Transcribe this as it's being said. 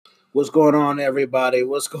What's going on, everybody?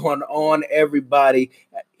 What's going on, everybody?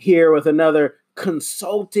 Here with another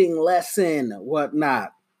consulting lesson,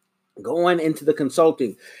 whatnot. Going into the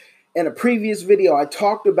consulting. In a previous video, I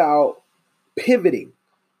talked about pivoting.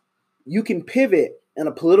 You can pivot in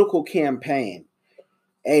a political campaign,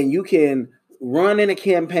 and you can run in a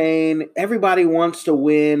campaign. Everybody wants to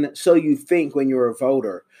win, so you think when you're a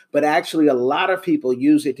voter. But actually, a lot of people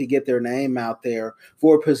use it to get their name out there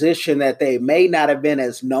for a position that they may not have been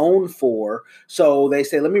as known for. So they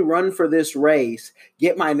say, let me run for this race,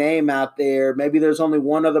 get my name out there. Maybe there's only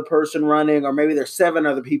one other person running, or maybe there's 7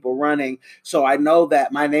 other people running. So I know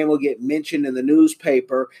that my name will get mentioned in the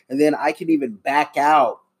newspaper, and then I can even back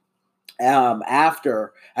out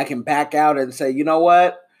after. I can back out and say, you know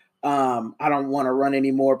what? I don't want to run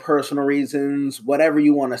anymore, personal reasons, whatever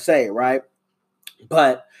you want to say, right?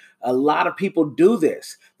 But a lot of people do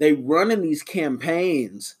this. They run in these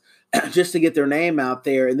campaigns just to get their name out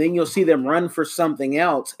there, and then you'll see them run for something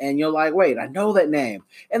else, and you're like, wait, I know that name.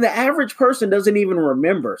 And the average person doesn't even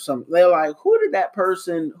remember. They're like, who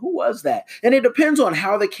was that? And it depends on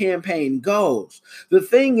how the campaign goes. The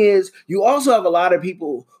thing is, you also have a lot of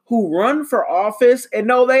people who run for office and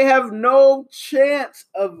know they have no chance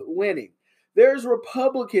of winning. There's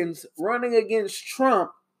Republicans running against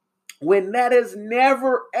Trump when that has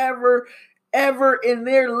never, ever in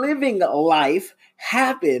their living life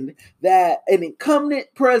happened, that an incumbent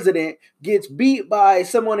president gets beat by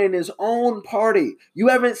someone in his own party. You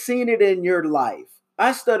haven't seen it in your life.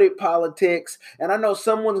 I studied politics, and I know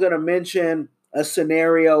someone's going to mention a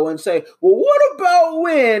scenario and say, well, what about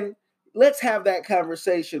when? Let's have that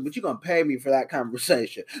conversation, but you're going to pay me for that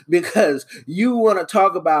conversation because you want to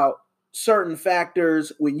talk about certain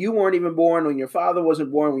factors when you weren't even born, when your father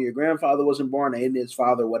wasn't born, when your grandfather wasn't born, and his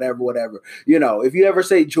father, whatever. You know, if you ever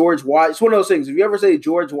say George Washington, it's one of those things. If you ever say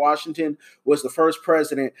George Washington was the first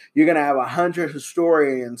president, you're going to have 100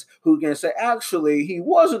 historians who can say, actually, he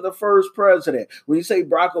wasn't the first president. When you say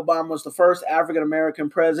Barack Obama was the first African-American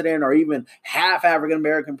president, or even half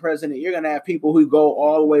African-American president, you're going to have people who go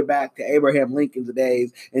all the way back to Abraham Lincoln's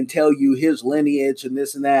days and tell you his lineage and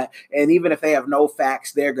this and that. And even if they have no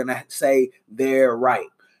facts, they're going to say they're right.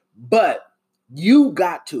 But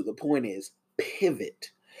the point is, pivot.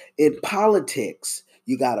 In politics,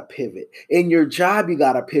 you got to pivot. In your job, you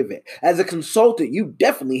got to pivot. As a consultant, you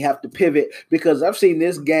definitely have to pivot, because I've seen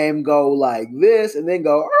this game go like this and then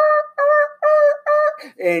go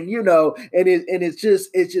and it's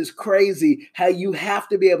just crazy how you have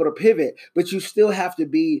to be able to pivot, but you still have to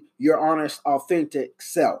be your honest, authentic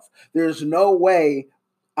self. There's no way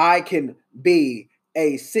I can be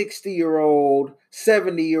a 60-year-old,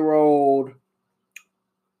 70-year-old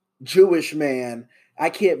Jewish man. I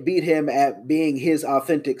can't beat him at being his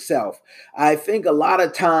authentic self. I think a lot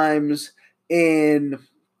of times in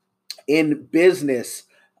business,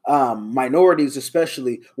 minorities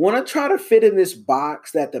especially want to try to fit in this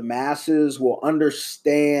box that the masses will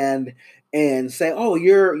understand and say, oh,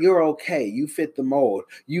 you're okay. You fit the mold.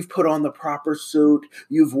 You've put on the proper suit.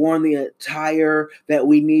 You've worn the attire that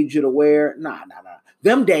we need you to wear. Nah.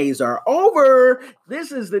 Them days are over.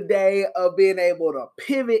 This is the day of being able to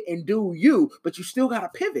pivot and do you, but you still got to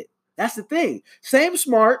pivot. That's the thing. Same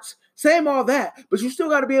smarts, same all that, but you still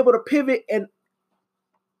got to be able to pivot and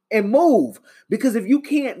move. Because if you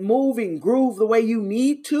can't move and groove the way you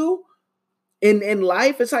need to in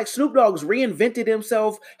life, it's like Snoop Dogg's reinvented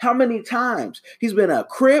himself how many times? He's been a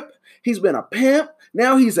Crip, he's been a pimp,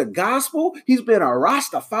 now he's a gospel, he's been a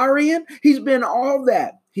Rastafarian, he's been all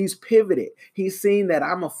that. He's pivoted. He's seen that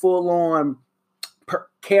I'm a full-on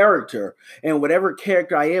character, and whatever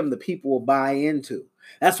character I am, the people will buy into.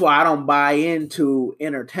 That's why I don't buy into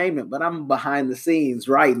entertainment, but I'm behind the scenes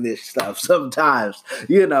writing this stuff sometimes,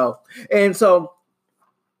 And so,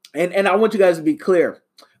 and I want you guys to be clear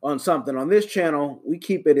on something. On this channel, we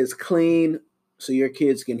keep it as clean so your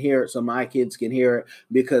kids can hear it, so my kids can hear it,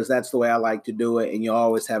 because that's the way I like to do it. And you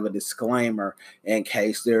always have a disclaimer in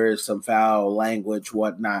case there is some foul language,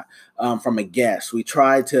 whatnot, from a guest. We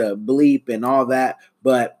try to bleep and all that,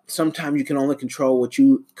 but sometimes you can only control what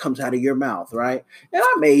comes out of your mouth, right? And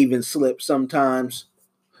I may even slip sometimes,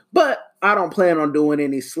 but I don't plan on doing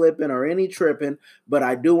any slipping or any tripping, but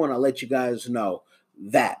I do want to let you guys know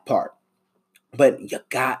that part. But you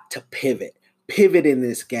got to pivot in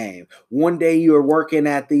this game. One day you're working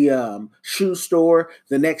at the shoe store.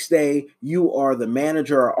 The next day you are the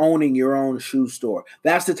manager or owning your own shoe store.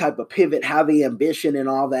 That's the type of pivot, how the ambition and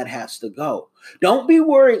all that has to go. Don't be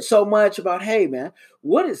worried so much about, hey man,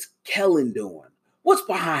 what is Kellen doing? What's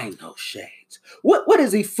behind those shades? needs? What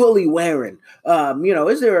is he fully wearing?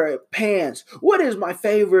 Is there pants? What is my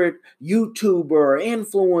favorite YouTuber or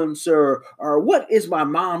influencer? Or what is my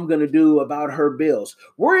mom going to do about her bills?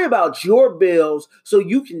 Worry about your bills so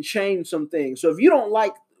you can change some things. So if you don't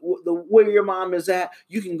like where your mom is at,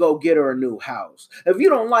 you can go get her a new house. If you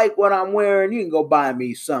don't like what I'm wearing, you can go buy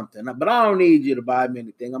me something. But I don't need you to buy me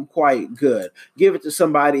anything. I'm quite good. Give it to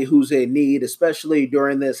somebody who's in need, especially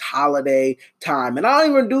during this holiday time. And I don't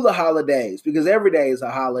even do the holidays because every day is a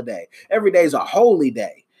holiday. Every day is a holy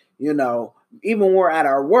day, even when we're at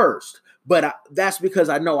our worst. But that's because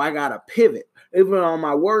I know I got to pivot. Even on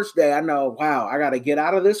my worst day, I know, wow, I got to get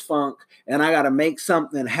out of this funk and I got to make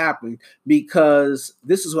something happen because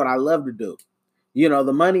this is what I love to do.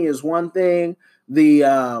 The money is one thing.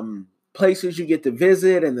 The places you get to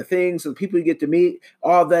visit and the things and the people you get to meet,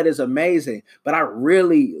 all that is amazing. But I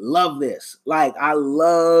really love this. Like, I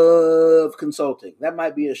love consulting. That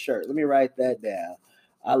might be a shirt. Let me write that down.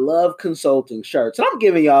 I love consulting shirts. And I'm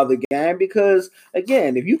giving y'all the game because,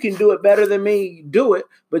 again, if you can do it better than me, do it.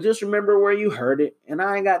 But just remember where you heard it. And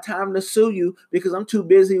I ain't got time to sue you because I'm too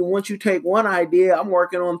busy. Once you take one idea, I'm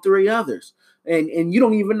working on 3 others. And you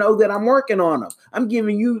don't even know that I'm working on them. I'm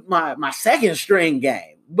giving you my second string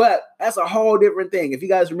game. But that's a whole different thing. If you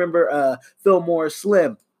guys remember Fillmore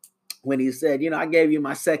Slim, when he said, I gave you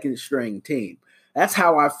my second string team. That's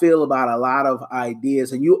how I feel about a lot of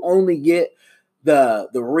ideas. And you only get the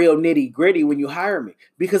real nitty gritty when you hire me,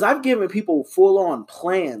 because I've given people full on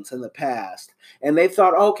plans in the past and they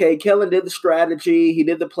thought, okay, Kellen did the strategy. He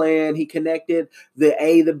did the plan. He connected the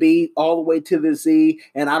A, the B all the way to the Z.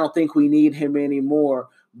 And I don't think we need him anymore.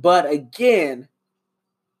 But again,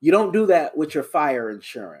 you don't do that with your fire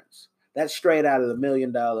insurance. That's straight out of the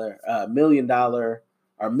 $1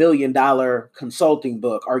 million consulting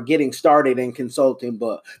book, or getting started in consulting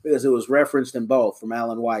book, because it was referenced in both from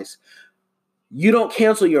Alan Weiss. You don't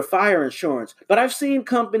cancel your fire insurance. But I've seen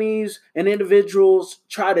companies and individuals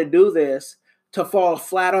try to do this to fall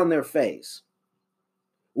flat on their face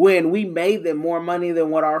when we made them more money than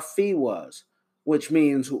what our fee was, which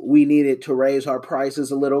means we needed to raise our prices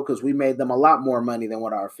a little because we made them a lot more money than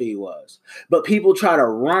what our fee was. But people try to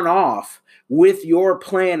run off with your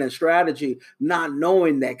plan and strategy, not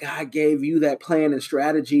knowing that God gave you that plan and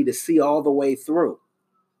strategy to see all the way through.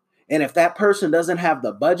 And if that person doesn't have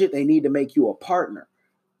the budget, they need to make you a partner.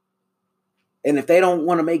 And if they don't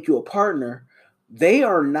want to make you a partner, they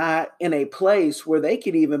are not in a place where they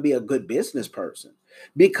can even be a good business person,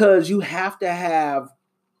 because you have to have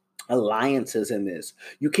alliances in this.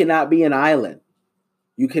 You cannot be an island.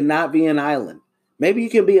 You cannot be an island. Maybe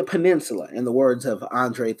you can be a peninsula, in the words of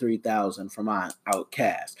Andre 3000 from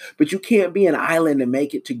Outkast. But you can't be an island and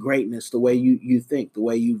make it to greatness the way you think, the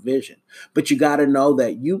way you vision. But you got to know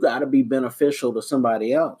that you got to be beneficial to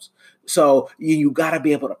somebody else. So you got to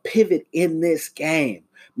be able to pivot in this game.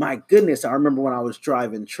 My goodness, I remember when I was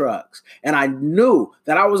driving trucks. And I knew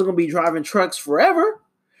that I wasn't going to be driving trucks forever.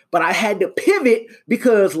 But I had to pivot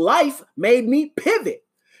because life made me pivot.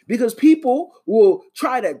 Because people will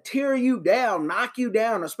try to tear you down, knock you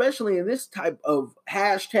down, especially in this type of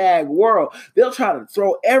hashtag world. They'll try to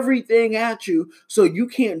throw everything at you so you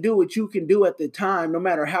can't do what you can do at the time, no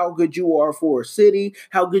matter how good you are for a city,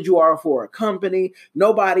 how good you are for a company.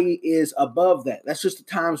 Nobody is above that. That's just the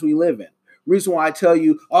times we live in. Reason why I tell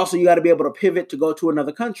you also you got to be able to pivot to go to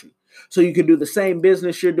another country so you can do the same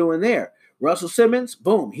business you're doing there. Russell Simmons,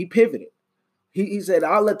 boom, he pivoted. He said,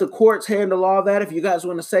 I'll let the courts handle all that. If you guys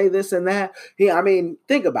want to say this and that.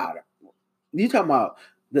 Think about it. You talking about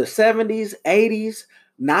the 70s, 80s,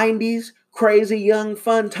 90s, crazy young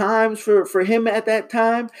fun times for him at that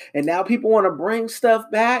time. And now people want to bring stuff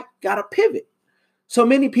back. Got to pivot. So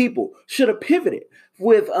many people should have pivoted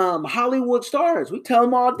with Hollywood stars. We tell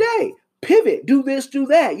them all day. Pivot, do this, do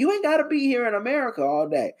that. You ain't got to be here in America all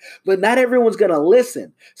day. But not everyone's going to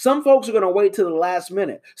listen. Some folks are going to wait till the last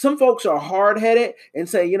minute. Some folks are hard-headed and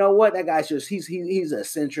say, you know what, that guy's just, he's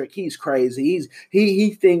eccentric. He's crazy.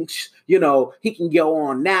 He thinks, he can go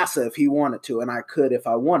on NASA if he wanted to. And I could if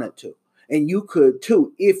I wanted to. And you could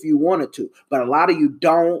too if you wanted to. But a lot of you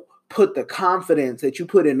don't put the confidence that you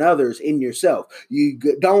put in others in yourself. You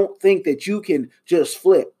don't think that you can just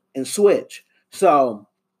flip and switch. So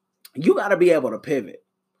you got to be able to pivot.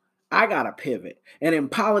 I got to pivot. And in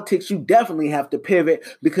politics, you definitely have to pivot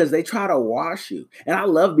because they try to wash you. And I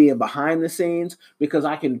love being behind the scenes because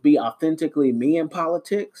I can be authentically me in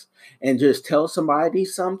politics and just tell somebody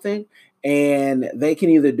something and they can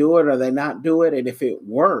either do it or they not do it. And if it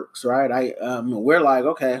works, right, we're like,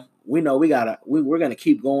 okay, we know we're going to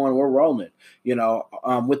keep going. We're rolling,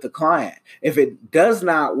 with the client. If it does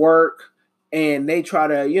not work, and they try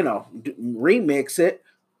to, remix it,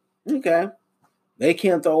 okay, they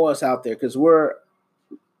can't throw us out there because we're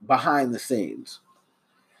behind the scenes.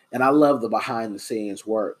 And I love the behind the scenes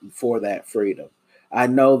work for that freedom. I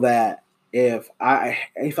know that if I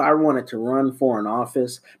wanted to run for an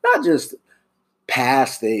office, not just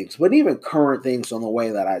past things, but even current things on the way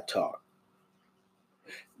that I talk.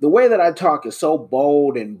 The way that I talk is so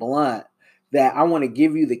bold and blunt that I want to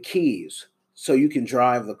give you the keys so you can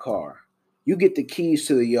drive the car. You get the keys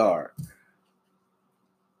to the yard.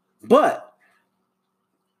 But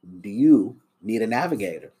do you need a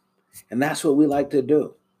navigator? And that's what we like to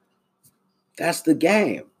do. That's the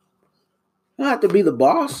game. I don't have to be the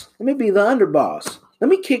boss. Let me be the underboss. Let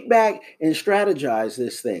me kick back and strategize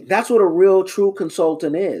this thing. That's what a real true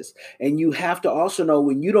consultant is. And you have to also know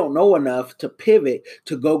when you don't know enough to pivot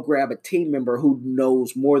to go grab a team member who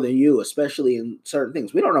knows more than you, especially in certain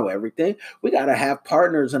things. We don't know everything. We got to have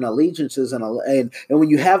partners and allegiances. And when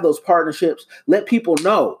you have those partnerships, let people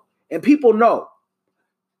know. And people know.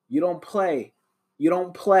 You don't play. You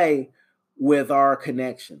don't play with our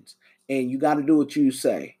connections. And you got to do what you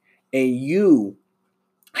say. And you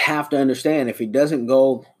have to understand if it doesn't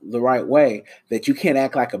go the right way, that you can't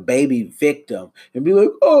act like a baby victim and be like,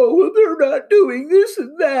 oh, well, they're not doing this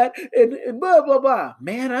and that and blah, blah, blah.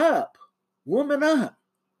 Man up. Woman up.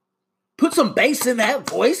 Put some bass in that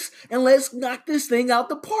voice and let's knock this thing out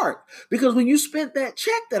the park. Because when you spent that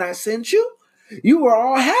check that I sent you, you were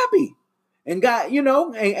all happy. And got,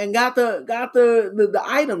 and got the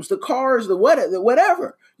items, the cars, the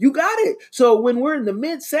whatever. You got it. So when we're in the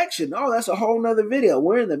midsection, oh, that's a whole nother video.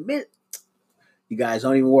 We're in the mid. You guys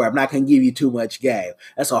don't even worry. I'm not going to give you too much game.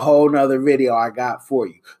 That's a whole nother video I got for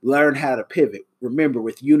you. Learn how to pivot. Remember,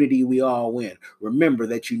 with unity, we all win. Remember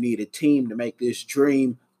that you need a team to make this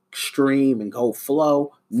dream stream and go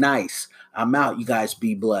flow. Nice. I'm out. You guys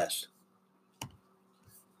be blessed.